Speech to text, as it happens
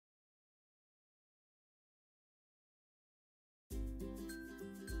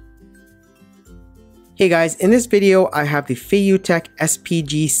Hey guys, in this video I have the Feiyutech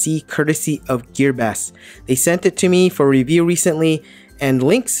SPG C courtesy of GearBest. They sent it to me for review recently, and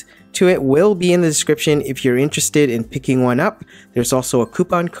links to it will be in the description if you're interested in picking one up. There's also a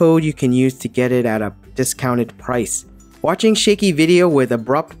coupon code you can use to get it at a discounted price. Watching shaky video with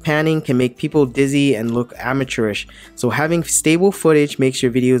abrupt panning can make people dizzy and look amateurish, so having stable footage makes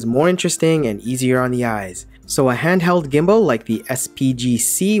your videos more interesting and easier on the eyes. So a handheld gimbal like the SPG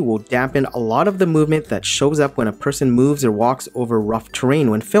C will dampen a lot of the movement that shows up when a person moves or walks over rough terrain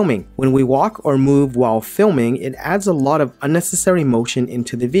when filming. When we walk or move while filming, it adds a lot of unnecessary motion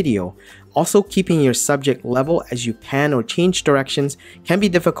into the video. Also, keeping your subject level as you pan or change directions can be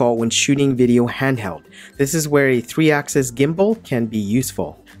difficult when shooting video handheld. This is where a 3-axis gimbal can be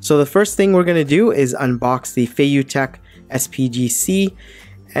useful. So the first thing we're going to do is unbox the Feiyutech SPG C.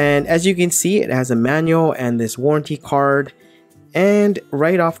 And as you can see, it has a manual and this warranty card. And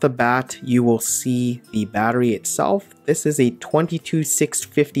right off the bat, you will see the battery itself. This is a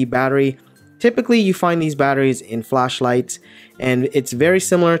 22650 battery. Typically, you find these batteries in flashlights, and it's very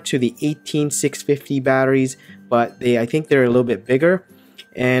similar to the 18650 batteries, but I think they're a little bit bigger.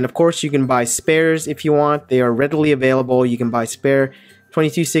 And of course, you can buy spares if you want. They are readily available. You can buy spare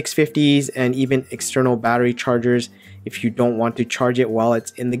 22650s and even external battery chargers if you don't want to charge it while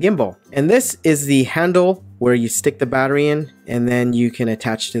it's in the gimbal. And this is the handle where you stick the battery in and then you can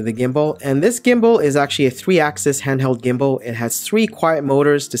attach to the gimbal. And this gimbal is actually a 3-axis handheld gimbal. It has 3 quiet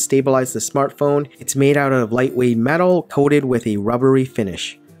motors to stabilize the smartphone. It's made out of lightweight metal coated with a rubbery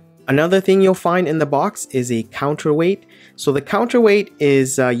finish. Another thing you'll find in the box is a counterweight. So the counterweight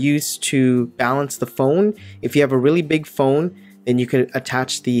is used to balance the phone. If you have a really big phone, then you can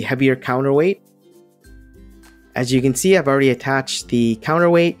attach the heavier counterweight. As you can see, I've already attached the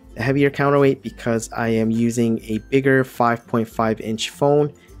counterweight, the heavier counterweight, because I am using a bigger 5.5-inch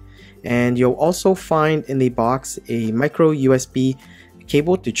phone. And you'll also find in the box a micro USB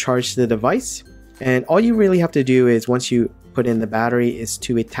cable to charge the device. And all you really have to do is, once you put in the battery, is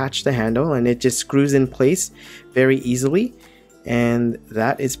to attach the handle, and it just screws in place very easily. And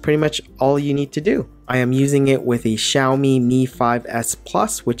that is pretty much all you need to do. I am using it with a Xiaomi Mi 5S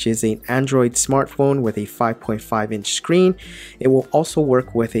Plus, which is an Android smartphone with a 5.5-inch screen. It will also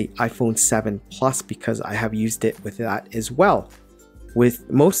work with an iPhone 7 Plus because I have used it with that as well. With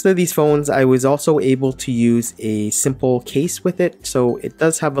most of these phones, I was also able to use a simple case with it, so it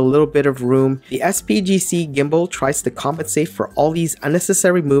does have a little bit of room. The SPG C gimbal tries to compensate for all these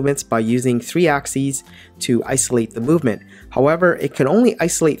unnecessary movements by using 3 axes to isolate the movement. However, it can only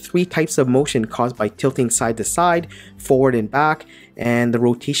isolate 3 types of motion caused by tilting side to side, forward and back, and the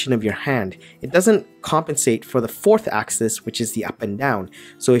rotation of your hand. It doesn't compensate for the 4th axis, which is the up and down.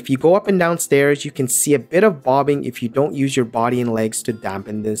 So if you go up and down stairs, you can see a bit of bobbing if you don't use your body and legs to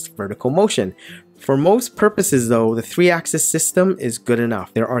dampen this vertical motion. For most purposes though, the 3-axis system is good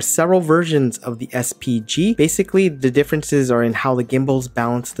enough. There are several versions of the SPG. Basically, the differences are in how the gimbals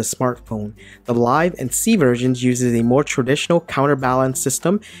balance the smartphone. The Live and C versions uses a more traditional counterbalance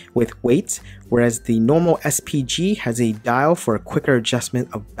system with weights, whereas the normal SPG has a dial for a quicker adjustment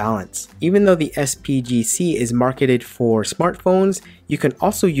of balance. Even though the SPG C is marketed for smartphones, you can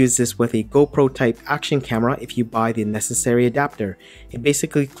also use this with a GoPro type action camera if you buy the necessary adapter. It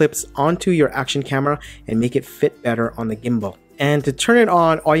basically clips onto your action camera and make it fit better on the gimbal. And to turn it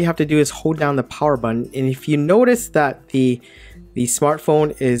on, all you have to do is hold down the power button, and if you notice that the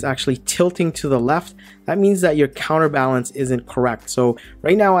smartphone is actually tilting to the left, that means that your counterbalance isn't correct. So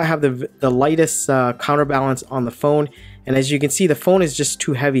right now I have the lightest counterbalance on the phone, and as you can see, the phone is just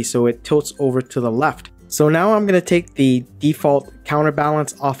too heavy, so it tilts over to the left. So now I'm going to take the default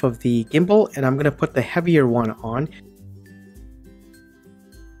counterbalance off of the gimbal, and I'm going to put the heavier one on.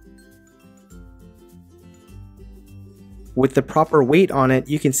 With the proper weight on it,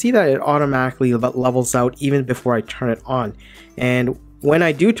 you can see that it automatically levels out even before I turn it on. And when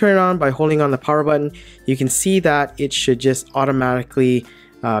I do turn it on by holding on the power button, you can see that it should just automatically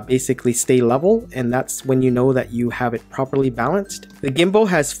basically stay level, and that's when you know that you have it properly balanced. The gimbal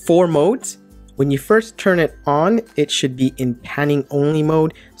has 4 modes. When you first turn it on, it should be in panning only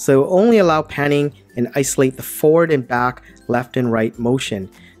mode, so only allow panning and isolate the forward and back, left and right motion.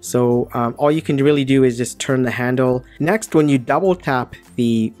 So all you can really do is just turn the handle. Next, when you double tap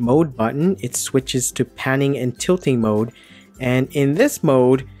the mode button, it switches to panning and tilting mode. And in this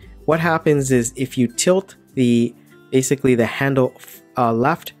mode, what happens is if you tilt basically the handle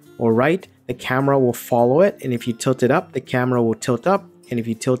left or right, the camera will follow it. And if you tilt it up, the camera will tilt up. And if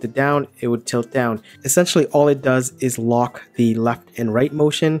you tilt it down, it would tilt down. Essentially, all it does is lock the left and right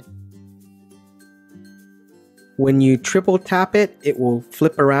motion. When you triple tap it, it will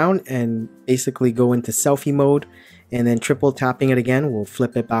flip around and basically go into selfie mode, and then triple tapping it again will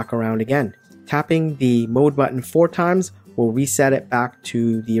flip it back around again. Tapping the mode button 4 times will reset it back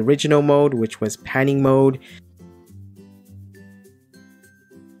to the original mode, which was panning mode.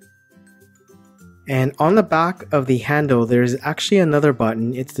 And on the back of the handle, there's actually another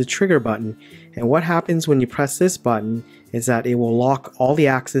button. It's the trigger button. And what happens when you press this button is that it will lock all the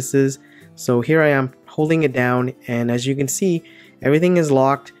axes. So here I am holding it down, and as you can see, everything is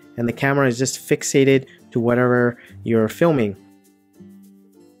locked and the camera is just fixated to whatever you're filming.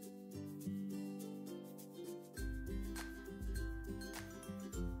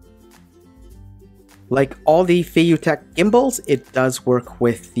 Like all the Feiyutech gimbals, it does work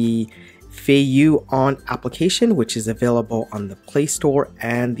with the Feiyu On application, which is available on the Play Store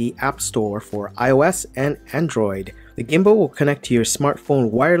and the App Store for iOS and Android. The gimbal will connect to your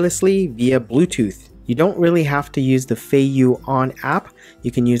smartphone wirelessly via Bluetooth. You don't really have to use the Feiyu On app.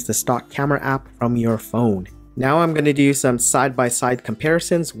 You can use the stock camera app from your phone. Now I'm going to do some side-by-side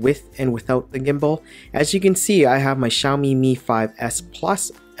comparisons with and without the gimbal. As you can see, I have my Xiaomi Mi 5S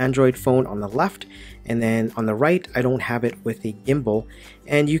Plus Android phone on the left, and then on the right I don't have it with a gimbal,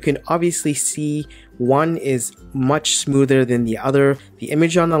 and you can obviously see one is much smoother than the other. The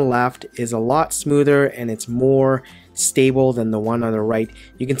image on the left is a lot smoother and it's more stable than the one on the right.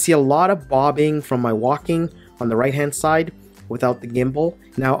 You can see a lot of bobbing from my walking on the right hand side without the gimbal.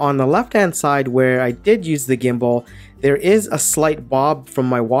 Now on the left hand side where I did use the gimbal, there is a slight bob from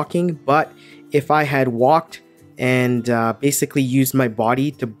my walking, but if I had walked and basically used my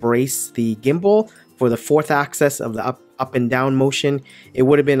body to brace the gimbal for the 4th axis of the up and down motion, it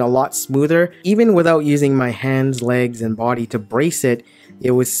would have been a lot smoother. Even without using my hands, legs, and body to brace it, it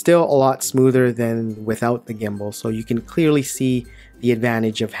was still a lot smoother than without the gimbal. So you can clearly see the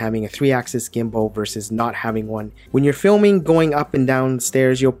advantage of having a 3-axis gimbal versus not having one. When you're filming going up and down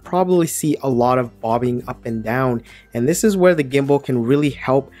stairs, you'll probably see a lot of bobbing up and down, and this is where the gimbal can really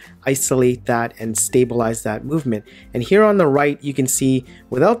help isolate that and stabilize that movement. And here on the right, you can see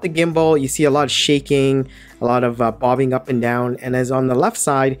without the gimbal, you see a lot of shaking, a lot of bobbing up and down, and as on the left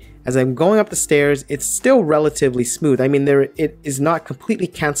side, as I'm going up the stairs, it's still relatively smooth. I mean, it is not completely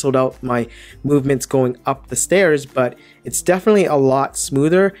canceled out my movements going up the stairs, but it's definitely a lot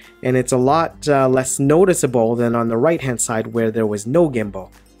smoother, and it's a lot less noticeable than on the right hand side where there was no gimbal.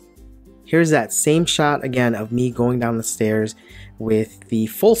 Here's that same shot again of me going down the stairs with the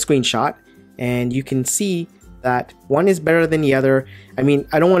full screen shot, and you can see that one is better than the other. I mean,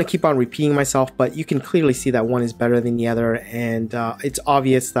 I don't want to keep on repeating myself, but you can clearly see that one is better than the other, and it's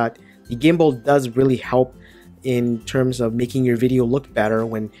obvious that the gimbal does really help in terms of making your video look better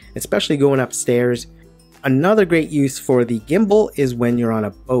when, especially going upstairs. Another great use for the gimbal is when you're on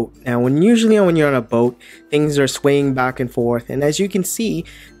a boat. Now, usually when you're on a boat, things are swaying back and forth, and as you can see,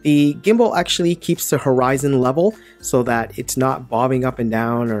 the gimbal actually keeps the horizon level so that it's not bobbing up and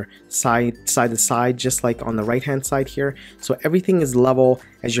down or side to side, just like on the right hand side here. So everything is level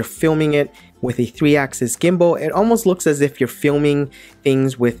as you're filming it. With a 3-axis gimbal, it almost looks as if you're filming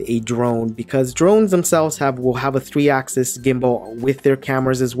things with a drone, because drones themselves will have a 3-axis gimbal with their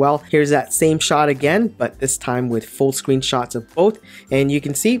cameras as well. Here's that same shot again, but this time with full screen shots of both, and you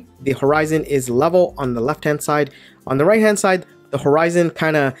can see the horizon is level on the left hand side. On the right hand side, the horizon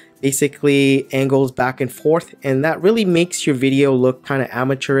kind of basically angles back and forth, and that really makes your video look kind of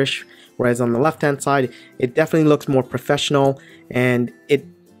amateurish, whereas on the left hand side it definitely looks more professional, and it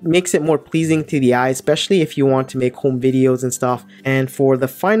makes it more pleasing to the eye, especially if you want to make home videos and stuff. And for the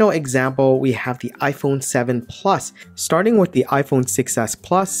final example, we have the iPhone 7 Plus. Starting with the iPhone 6s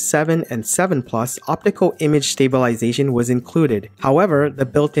Plus, 7 and 7 Plus, optical image stabilization was included. However, the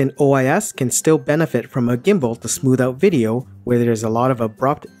built-in OIS can still benefit from a gimbal to smooth out video where there's a lot of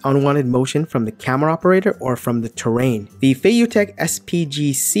abrupt, unwanted motion from the camera operator or from the terrain. The Feiyutech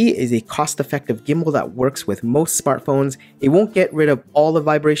SPG C is a cost-effective gimbal that works with most smartphones. It won't get rid of all the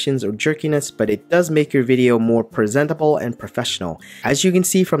vibrations or jerkiness, but it does make your video more presentable and professional. As you can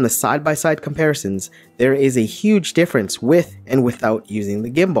see from the side-by-side comparisons, there is a huge difference with and without using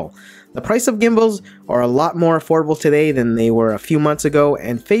the gimbal. The price of gimbals are a lot more affordable today than they were a few months ago,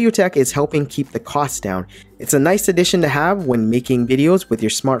 and Feiyutech is helping keep the costs down. It's a nice addition to have when making videos with your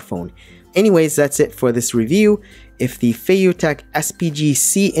smartphone. Anyways, that's it for this review. If the Feiyutech SPG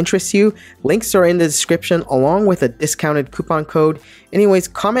C interests you, links are in the description along with a discounted coupon code. Anyways,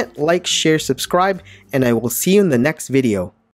 comment, like, share, subscribe, and I will see you in the next video.